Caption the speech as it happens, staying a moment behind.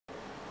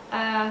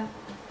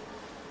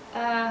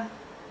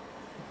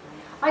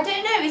I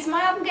don't know, is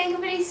my album getting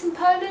released in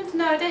Poland?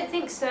 No, I don't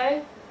think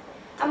so.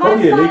 Am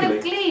Probably I a fan illegally.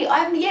 of Glee? I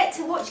haven't yet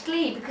to watch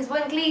Glee because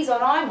when Glee's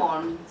on, I'm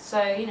on.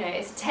 So, you know,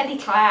 it's a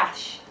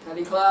telly-clash.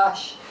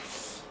 Telly-clash.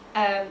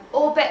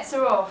 All bets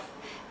are off.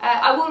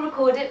 I will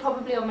record it,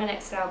 probably on my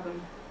next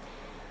album.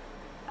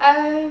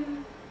 I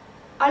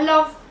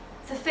love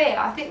The Fear.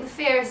 I think The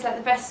Fear is like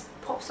the best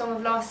pop song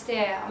of last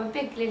year. I'm a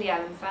big Lily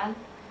Allen fan.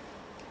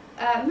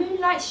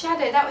 Moonlight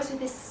Shadow, that was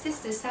with his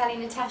sister Sally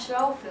Natasha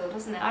Oldfield,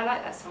 wasn't it? I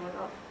like that song a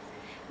lot.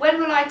 When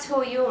will I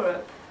tour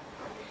Europe?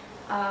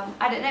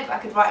 I don't know, but I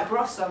could write a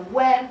Bros song.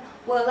 When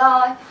will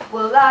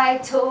I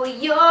tour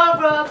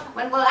Europe?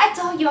 When will I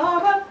tour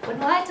Europe? When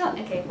will I tour...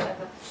 Okay,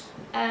 whatever.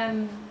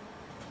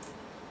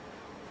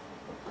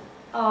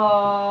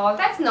 Oh,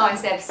 that's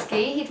nice,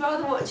 Evsky. He'd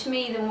rather watch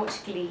me than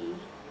watch Glee.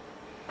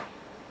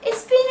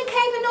 It's been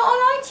okay, but not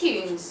on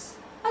iTunes.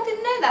 I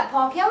didn't know that,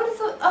 Parky. I would have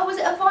thought... Oh, was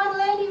it a vinyl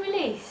only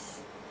release?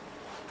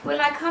 Will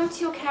I come to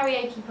your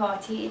karaoke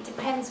party? It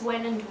depends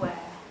when and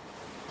where.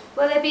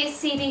 Will there be a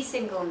CD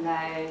single?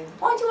 No.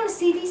 Why do you want a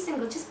CD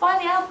single? Just buy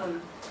the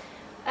album.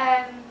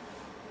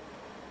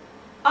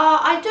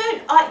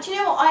 Do you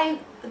know what?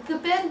 The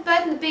Bird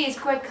and the Bee is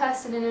Greg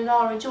Kurstin and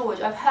Inara George.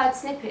 I've heard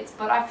snippets,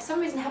 but I for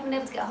some reason haven't been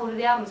able to get a hold of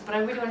the albums, but I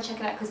really want to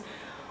check it out because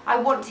I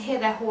want to hear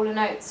their Hall &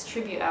 Oates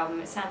tribute album.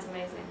 It sounds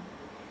amazing.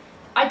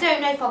 I don't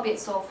know if I'll be at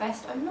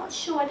Soulfest. I'm not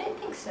sure. I don't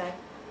think so.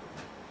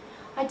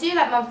 I do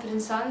like Mumford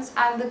 & Sons,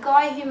 and the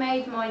guy who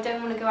made my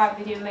Don't Want to Go Out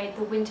video made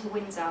the Winter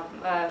Winds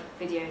album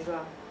video as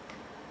well.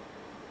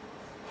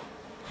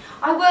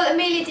 I will,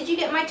 Amelia, did you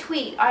get my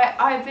tweet?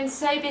 I've been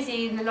so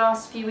busy in the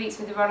last few weeks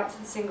with the run up to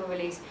the single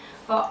release,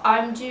 but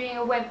I'm doing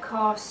a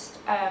webcast,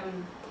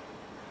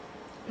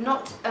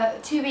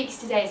 2 weeks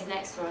today is the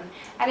next one,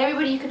 and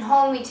everybody you can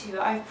hold me to,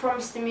 I've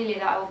promised Amelia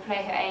that I will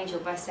play her Angel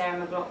by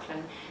Sarah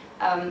McLachlan.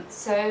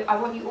 So I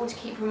want you all to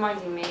keep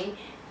reminding me,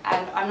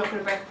 and I'm not going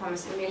to break a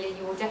promise. Amelia,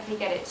 you will definitely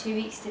get it 2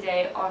 weeks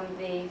today. On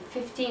the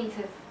 15th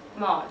of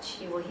March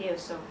you will hear a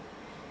song.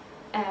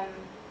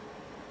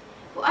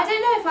 Well, I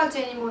don't know if I'll do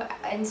any more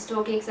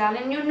in-store gigs,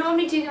 Alan. You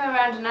normally do them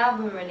around an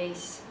album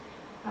release.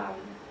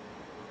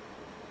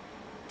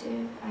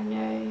 Do I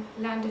know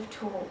Land of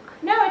Talk?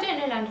 No, I don't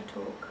know Land of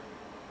Talk.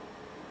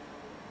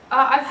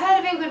 I've heard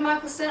of Ingrid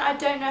Michaelson. I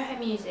don't know her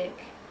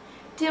music.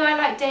 Do I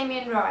like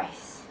Damien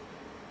Rice?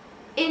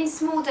 In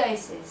small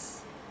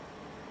doses.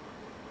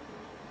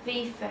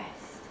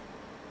 V-Fest.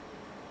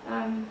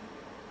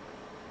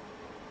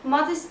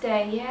 Mother's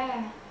Day,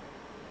 yeah.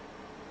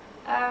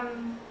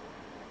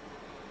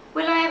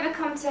 Will I ever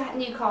come to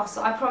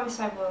Newcastle? I promise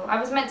I will. I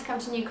was meant to come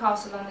to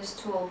Newcastle on this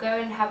tour. Go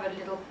and have a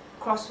little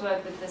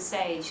crossword with the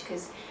Sage,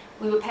 because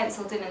we were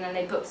penciled in and then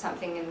they booked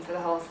something in for the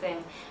whole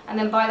thing. And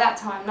then by that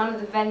time, none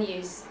of the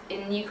venues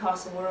in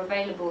Newcastle were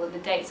available at the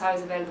dates I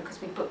was available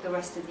because we booked the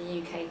rest of the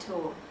UK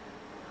tour.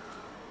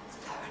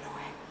 So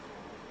annoying.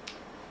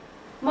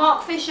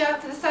 Mark Fisher,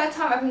 for the third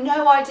time, I have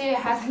no idea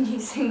how the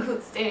new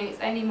single's doing. It's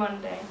only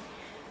Monday.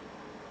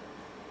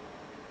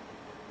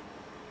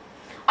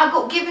 I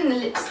got given the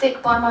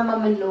lipstick by my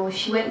mum-in-law.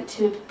 She went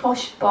to a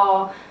posh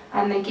bar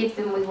and they give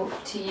them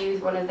to you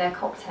with one of their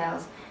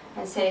cocktails.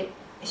 And so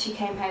she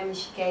came home and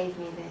she gave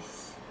me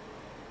this.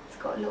 It's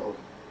got a little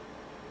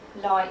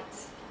light.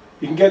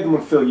 You can get them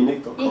on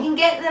feelunique.com. You can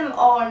get them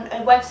on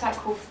a website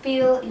called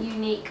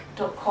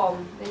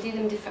feelunique.com. They do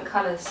them different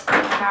colours,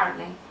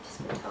 apparently.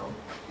 Just been told.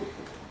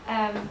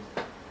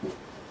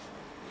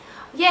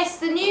 Yes,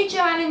 the new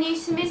Joanna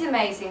Newsom is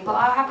amazing, but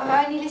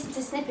I've only listened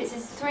to snippets.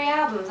 It's 3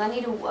 albums. I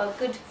need a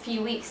good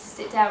few weeks to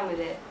sit down with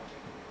it.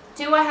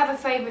 Do I have a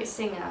favourite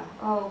singer?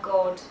 Oh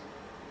God.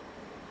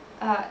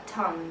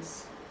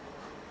 Tons.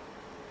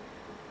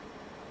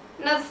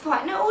 Another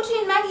fight. No, Audrey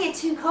and Maggie are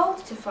too cold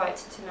to fight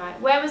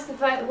tonight. Where was the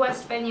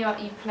worst venue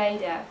you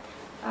played at?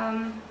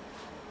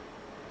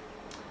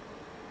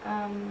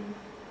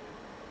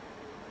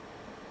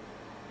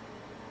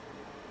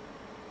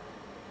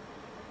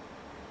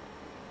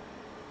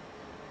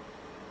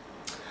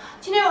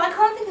 Do you know, I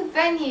can't think of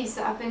venues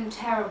that have been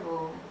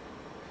terrible.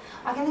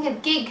 I can think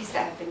of gigs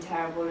that have been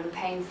terrible and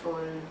painful,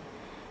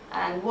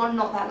 and one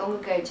not that long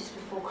ago, just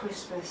before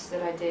Christmas,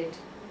 that I did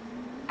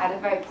at a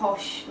very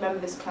posh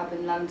members club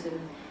in London.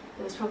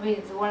 It was probably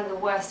one of the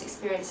worst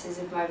experiences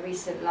of my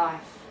recent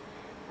life,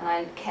 and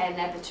I care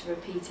never to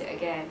repeat it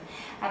again.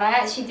 And I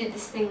actually did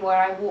this thing where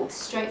I walked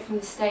straight from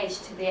the stage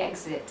to the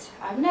exit.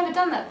 I've never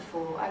done that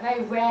before. I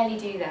very rarely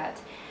do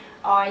that.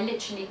 I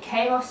literally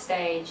came off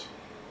stage,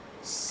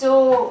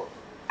 saw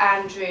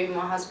Andrew,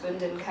 my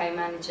husband and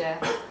co-manager,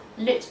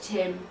 looked at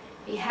him,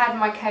 he had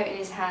my coat in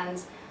his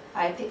hands,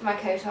 I picked my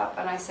coat up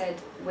and I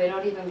said, we're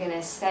not even going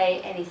to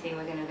say anything,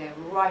 we're going to go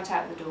right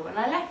out the door, and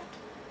I left.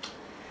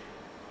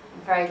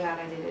 I'm very glad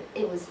I did it.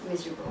 It was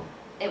miserable.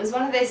 It was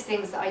one of those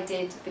things that I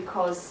did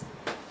because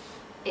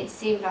it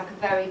seemed like a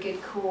very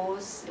good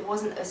cause. It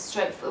wasn't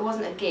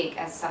a gig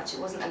as such, it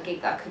wasn't a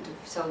gig that I could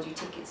have sold you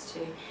tickets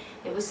to.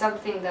 It was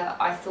something that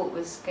I thought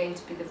was going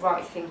to be the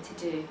right thing to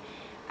do.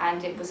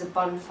 And it was a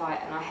bun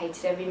fight and I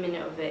hated every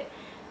minute of it.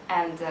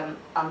 And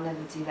I'll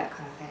never do that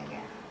kind of thing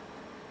again.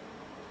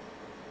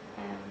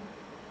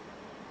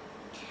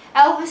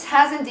 Elvis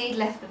has indeed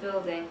left the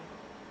building.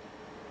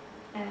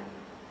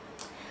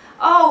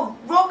 Oh,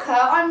 Rocker,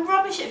 I'm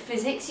rubbish at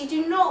physics. You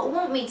do not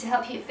want me to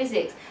help you at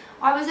physics.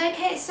 I was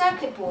okay at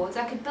circuit boards.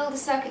 I could build a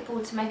circuit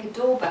board to make a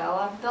doorbell.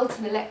 I built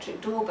an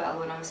electric doorbell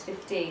when I was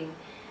 15.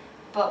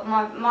 But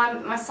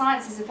my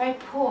sciences are very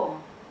poor,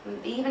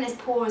 even as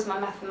poor as my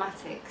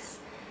mathematics.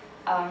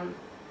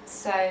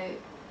 So,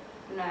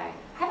 no.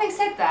 Having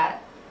said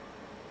that,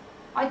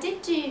 I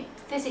did do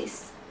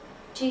physics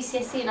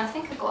GCSE and I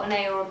think I got an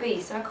A or a B,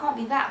 so I can't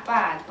be that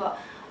bad, but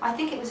I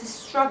think it was a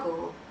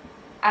struggle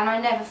and I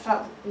never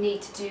felt the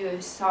need to do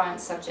a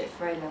science subject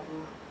for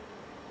A-level.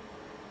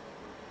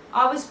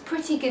 I was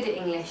pretty good at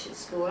English at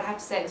school. I have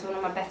to say it was one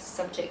of my better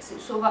subjects. It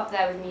was sort of up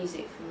there with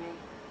music for me.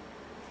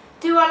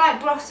 Do I like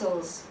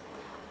Brussels?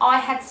 I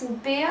had some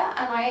beer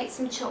and I ate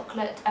some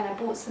chocolate and I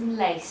bought some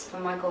lace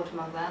from my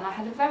godmother and I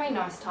had a very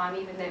nice time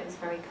even though it was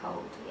very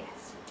cold.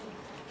 Yes, I do.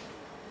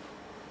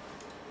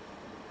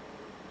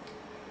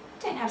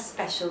 You don't have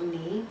special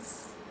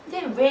needs.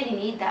 You don't really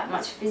need that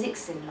much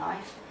physics in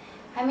life.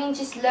 I mean,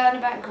 just learn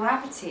about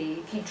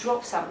gravity. If you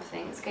drop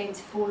something, it's going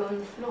to fall on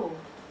the floor.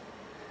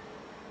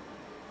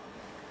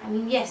 I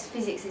mean, yes,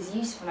 physics is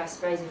useful, I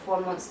suppose, if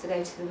one wants to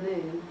go to the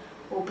moon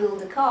or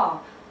build a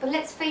car. But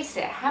let's face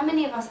it, how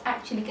many of us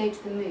actually go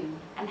to the moon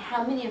and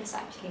how many of us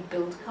actually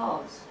build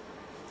cars?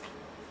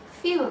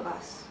 Few of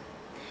us.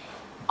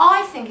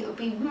 I think it would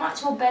be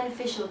much more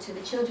beneficial to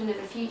the children of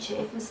the future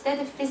if instead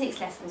of physics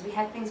lessons we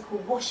had things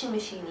called washing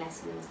machine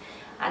lessons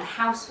and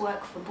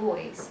housework for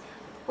boys,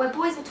 where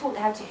boys were taught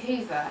how to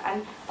hoover.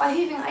 And by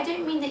hoovering, I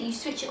don't mean that you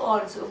switch it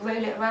on and sort of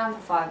roll it around for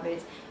 5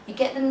 minutes. You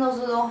get the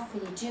nozzle off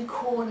and you do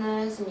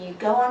corners and you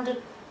go under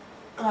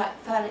like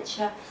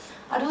furniture.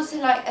 I'd also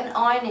like an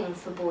ironing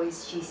for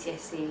boys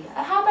GCSE.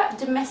 How about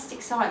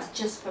domestic science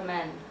just for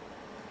men?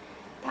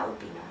 That would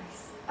be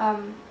nice.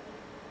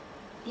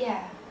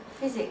 Yeah,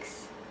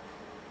 physics.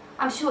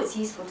 I'm sure it's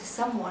useful to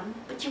someone,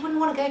 but you wouldn't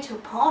want to go to a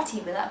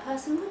party with that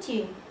person, would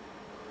you?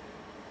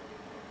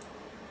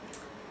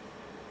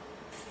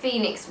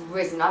 Phoenix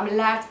Risen. I'm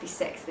allowed to be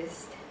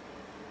sexist.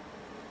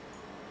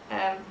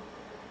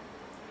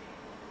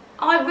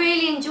 I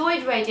really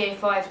enjoyed Radio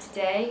 5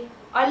 today.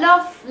 I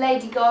love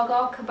Lady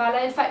Gaga,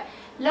 Kabbalah. In fact,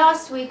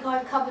 last week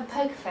I covered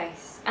Poker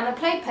Face, and I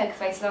played Poker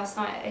Face last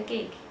night at a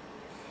gig.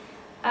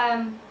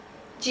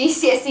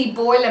 GCSE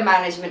boiler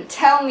management,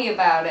 tell me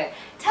about it.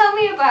 Tell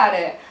me about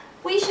it.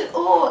 We should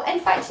all, in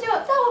fact, you know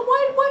what,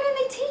 why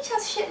don't they teach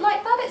us shit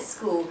like that at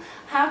school?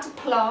 How to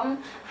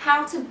plumb,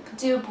 how to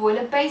do a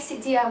boiler,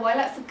 basic DIY,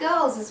 like for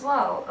girls as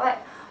well. Like,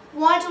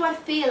 why do I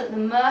feel at the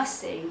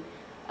mercy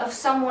of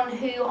someone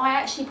who I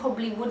actually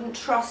probably wouldn't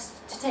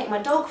trust to take my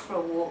dog for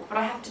a walk, but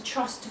I have to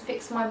trust to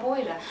fix my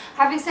boiler?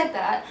 Having said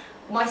that,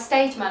 my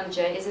stage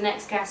manager is an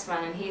ex-gas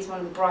man and he's one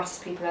of the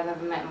brightest people I've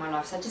ever met in my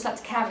life. So I'd just like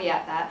to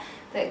caveat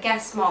that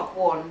Gas Mark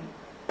 1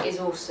 is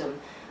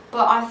awesome.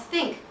 But I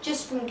think,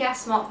 just from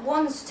Gas Mark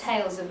 1's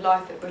tales of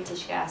life at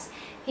British Gas,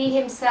 he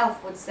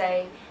himself would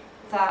say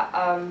that,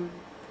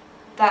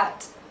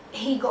 that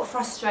he got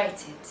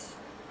frustrated,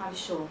 I'm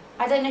sure.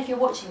 I don't know if you're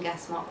watching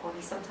Gas Mark 1,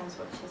 he sometimes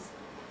watches.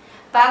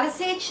 Balance,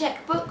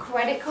 checkbook,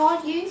 credit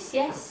card use,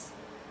 yes.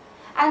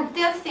 And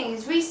the other thing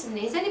is,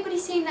 recently, has anybody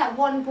seen that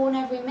One Born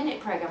Every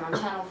Minute programme on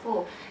Channel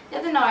 4? The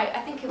other night,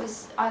 I think it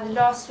was either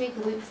last week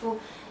or the week before,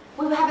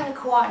 we were having a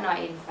quiet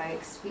night in,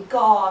 folks. We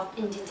got our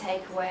Indian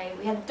takeaway,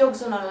 we had the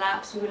dogs on our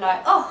laps, we were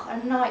like, oh,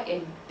 a night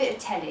in, bit of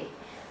telly.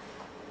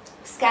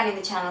 Scanning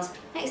the channels.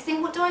 Next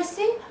thing, what do I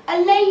see? A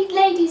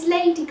lady's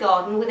lady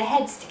garden with a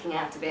head sticking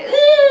out of it.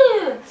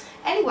 Ooh!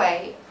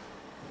 Anyway,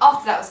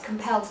 after that I was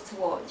compelled to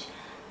watch.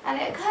 And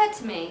it occurred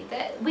to me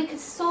that we could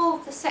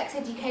solve the sex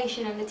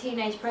education and the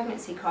teenage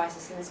pregnancy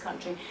crisis in this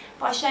country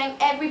by showing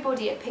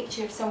everybody a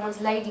picture of someone's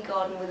lady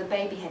garden with a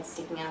baby head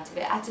sticking out of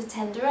it at a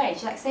tender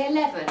age, like say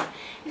 11.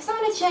 If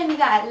someone had shown me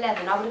that at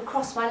 11, I would have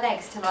crossed my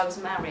legs till I was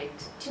married.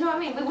 Do you know what I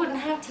mean? We wouldn't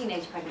have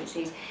teenage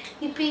pregnancies.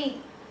 You'd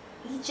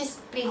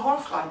just be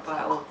horrified by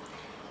it all.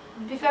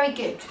 It'd be very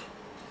good.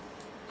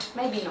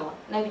 Maybe not.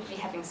 Nobody'd be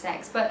having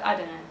sex, but I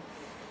don't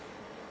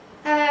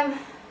know.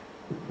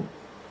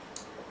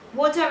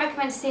 What do I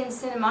recommend to see in the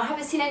cinema? I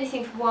haven't seen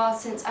anything for a while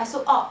since I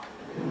saw Up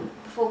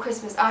before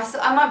Christmas.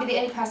 I might be the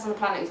only person on the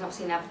planet who's not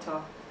seen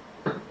Avatar.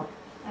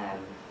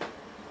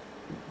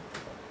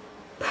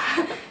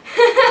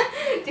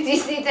 Did you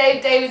see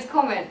David's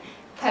comment?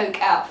 Poke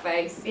out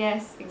face.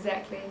 Yes,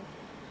 exactly.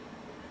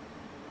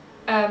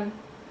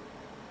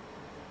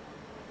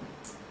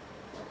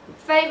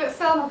 Favourite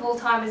film of all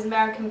time is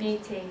American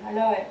Beauty. I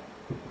love it.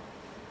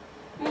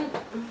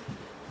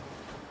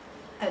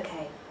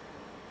 Okay.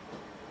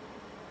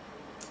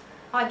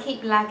 I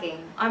keep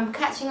lagging. I'm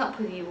catching up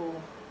with you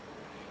all.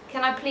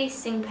 Can I please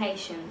sing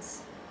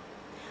Patience?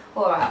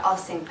 Alright, I'll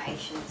sing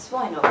Patience.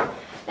 Why not?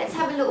 Let's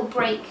have a little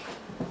break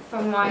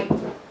from my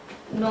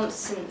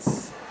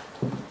nonsense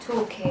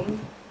talking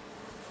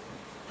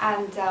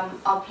and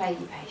I'll play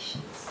you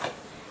Patience.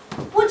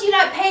 Would you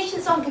like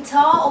Patience on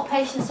guitar or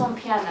Patience on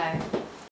piano?